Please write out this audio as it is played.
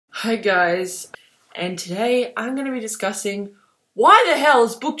Hi guys, and today I'm going to be discussing why the hell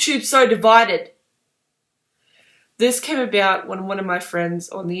is BookTube so divided? This came about when one of my friends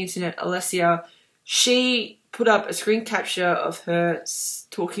on the internet, Alessia, she put up a screen capture of her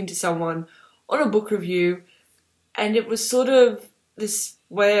talking to someone on a book review, and it was sort of this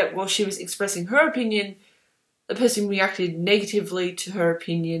where, while she was expressing her opinion, the person reacted negatively to her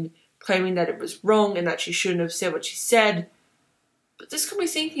opinion, claiming that it was wrong and that she shouldn't have said what she said. But this got me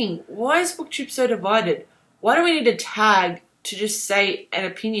thinking, why is BookTube so divided? Why do we need a tag to just say an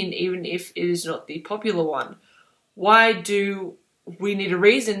opinion even if it is not the popular one? Why do we need a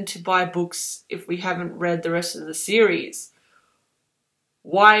reason to buy books if we haven't read the rest of the series?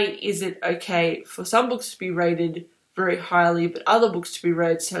 Why is it okay for some books to be rated very highly but other books to be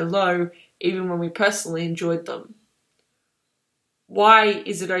rated so low even when we personally enjoyed them? Why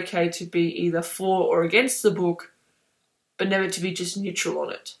is it okay to be either for or against the book but never to be just neutral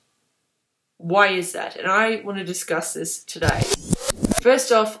on it? Why is that? And I want to discuss this today.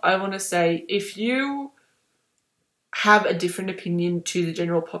 First off, I want to say, if you have a different opinion to the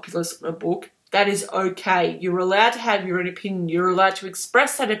general populace on a book, that is okay. You're allowed to have your own opinion. You're allowed to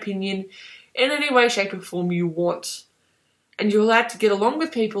express that opinion in any way, shape or form you want. And you're allowed to get along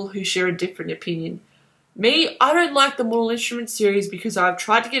with people who share a different opinion. Me, I don't like the Mortal Instruments series because I've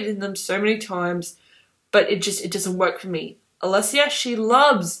tried to get in them so many times, but it doesn't work for me. Alessia, she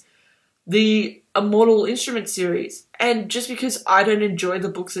loves the Mortal Instruments series, and just because I don't enjoy the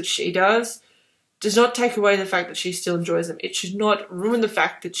books that she does not take away the fact that she still enjoys them. It should not ruin the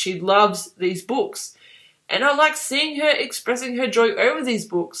fact that she loves these books. And I like seeing her expressing her joy over these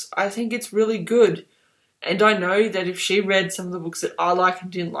books. I think it's really good. And I know that if she read some of the books that I like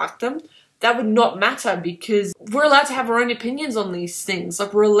and didn't like them, that would not matter, because we're allowed to have our own opinions on these things.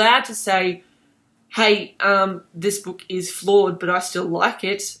 Like, we're allowed to say, hey, this book is flawed, but I still like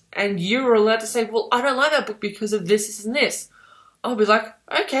it. And you're allowed to say, well, I don't like that book because of this, this, and this. I'll be like,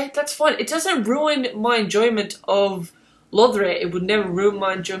 okay, that's fine. It doesn't ruin my enjoyment of Lothar. It would never ruin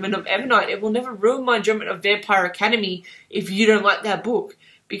my enjoyment of Evernight. It will never ruin my enjoyment of Vampire Academy if you don't like that book,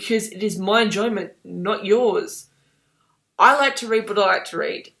 because it is my enjoyment, not yours. I like to read what I like to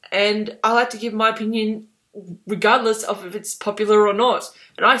read, and I like to give my opinion regardless of if it's popular or not.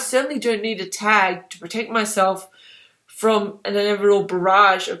 And I certainly don't need a tag to protect myself from an inevitable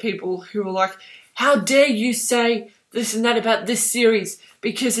barrage of people who are like, how dare you say this and that about this series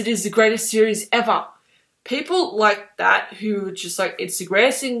because it is the greatest series ever. People like that who are just like, it's the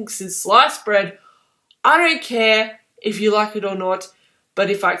greatest thing since sliced bread. I don't care if you like it or not, but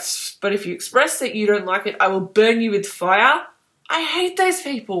if you express that you don't like it, I will burn you with fire. I hate those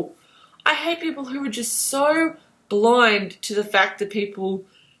people. I hate people who are just so blind to the fact that people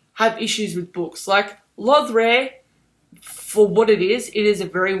have issues with books. Like, Lothar, for what it is a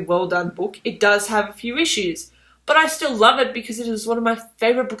very well done book. It does have a few issues, but I still love it because it is one of my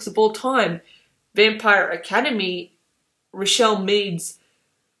favourite books of all time. Vampire Academy, Rochelle Mead's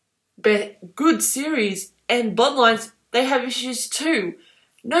good series, and Bloodlines, they have issues too.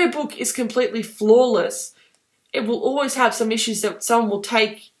 No book is completely flawless. It will always have some issues that someone will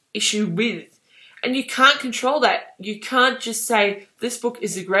take issue with, and you can't control that. You can't just say this book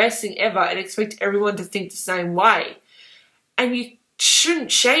is the greatest thing ever and expect everyone to think the same way. And you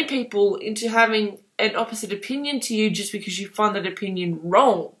shouldn't shame people into having an opposite opinion to you just because you find that opinion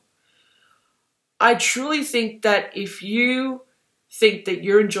wrong. I truly think that if you think that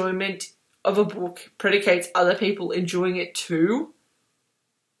your enjoyment of a book predicates other people enjoying it too,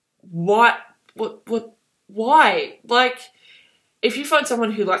 why? Like, if you find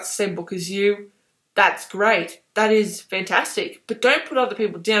someone who likes the same book as you, that's great. That is fantastic. But don't put other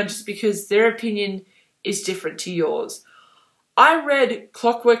people down just because their opinion is different to yours. I read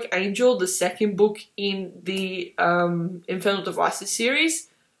Clockwork Angel, the second book in the Infernal Devices series.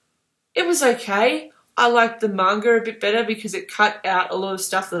 It was okay. I liked the manga a bit better because it cut out a lot of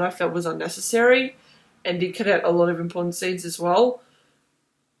stuff that I felt was unnecessary, and did cut out a lot of important scenes as well.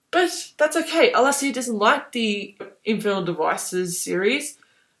 But that's okay. Alessia doesn't like the Infernal Devices series,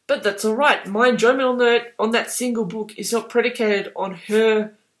 but that's alright. My enjoyment on that single book is not predicated on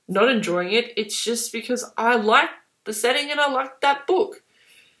her not enjoying it. It's just because I like the setting and I like that book.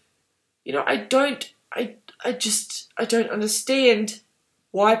 You know, I don't understand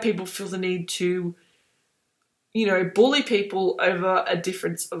why people feel the need to, you know, bully people over a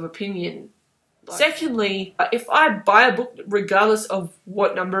difference of opinion. Secondly, if I buy a book, regardless of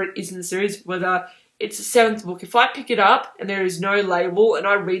what number it is in the series, whether it's the 7th book, if I pick it up and there is no label and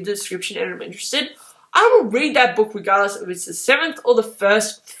I read the description and I'm interested, I will read that book regardless if it's the 7th or the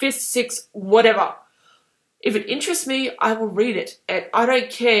 1st, 5th, 6th, whatever. If it interests me, I will read it. And I don't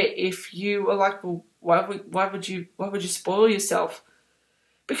care if you are like, well, why would you spoil yourself?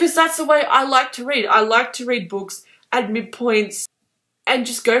 Because that's the way I like to read. I like to read books at midpoints and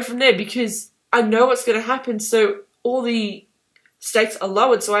just go from there because I know what's going to happen. So all the stakes are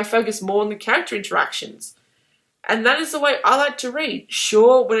lowered, so I focus more on the character interactions. And that is the way I like to read.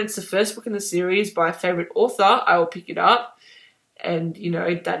 Sure, when it's the first book in the series by a favourite author, I will pick it up. And, you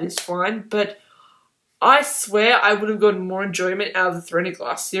know, that is fine. But I swear I would have gotten more enjoyment out of the Throne of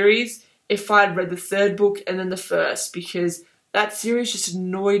Glass series if I had read the third book and then the first, because that series just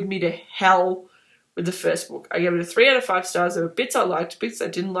annoyed me to hell with the first book. I gave it a 3 out of 5 stars. There were bits I liked, bits I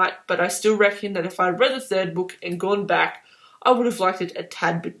didn't like, but I still reckon that if I had read the third book and gone back, I would have liked it a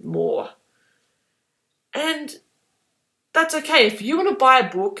tad bit more. And that's okay. If you want to buy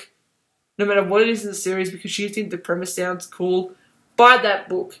a book, no matter what it is in the series, because you think the premise sounds cool, buy that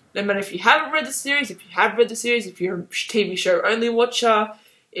book. No matter if you haven't read the series, if you have read the series, if you're a TV show only watcher,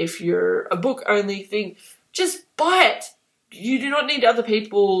 if you're a book only thing, just buy it. You do not need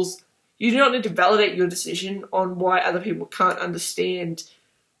you do not need to validate your decision on why other people can't understand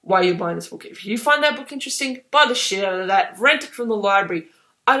why you're buying this book. If you find that book interesting, buy the shit out of that, rent it from the library.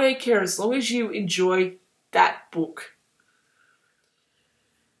 I don't care as long as you enjoy that book.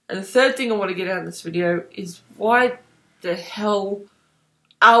 And the third thing I want to get out of this video is why the hell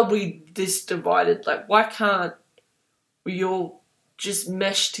are we this divided? Like, why can't we all just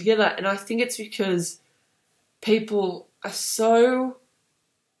mesh together? And I think it's because people are so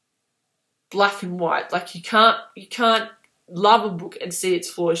black and white. Like, you can't love a book and see its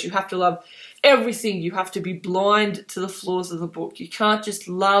flaws. You have to love everything. You have to be blind to the flaws of the book. You can't just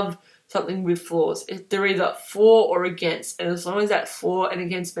love something with flaws. They're either for or against. And as long as that for and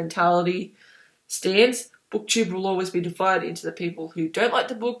against mentality stands, BookTube will always be divided into the people who don't like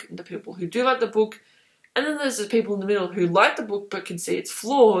the book and the people who do like the book. And then there's the people in the middle who like the book but can see its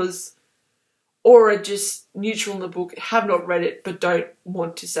flaws, or are just neutral in the book, have not read it but don't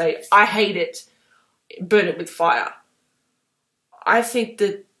want to say, I hate it, burn it with fire. I think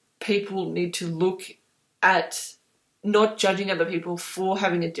that people need to look at not judging other people for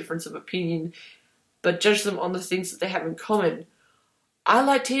having a difference of opinion, but judge them on the things that they have in common. I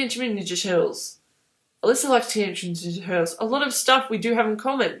like Teenage Mutant Ninja Turtles. Alyssa likes Teenage Mutant Ninja Turtles. A lot of stuff we do have in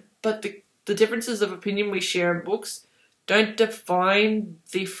common, but the differences of opinion we share in books don't define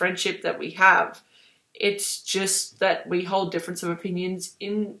the friendship that we have. It's just that we hold difference of opinions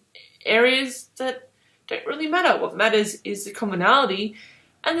in areas that don't really matter. What matters is the commonality,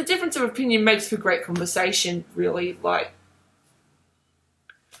 and the difference of opinion makes for great conversation, really. Like,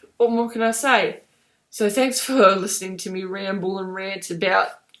 what more can I say? So thanks for listening to me ramble and rant about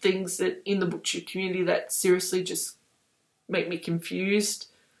things that in the BookTube community that seriously just make me confused.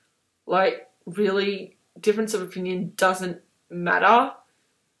 Like, really, difference of opinion doesn't matter,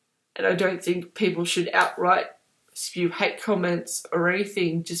 and I don't think people should outright spew hate comments or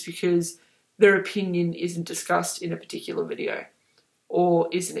anything just because their opinion isn't discussed in a particular video or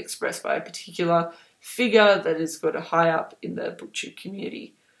isn't expressed by a particular figure that has got a high up in the BookTube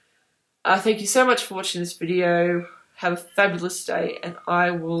community. Thank you so much for watching this video. Have a fabulous day, and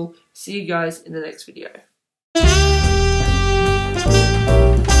I will see you guys in the next video.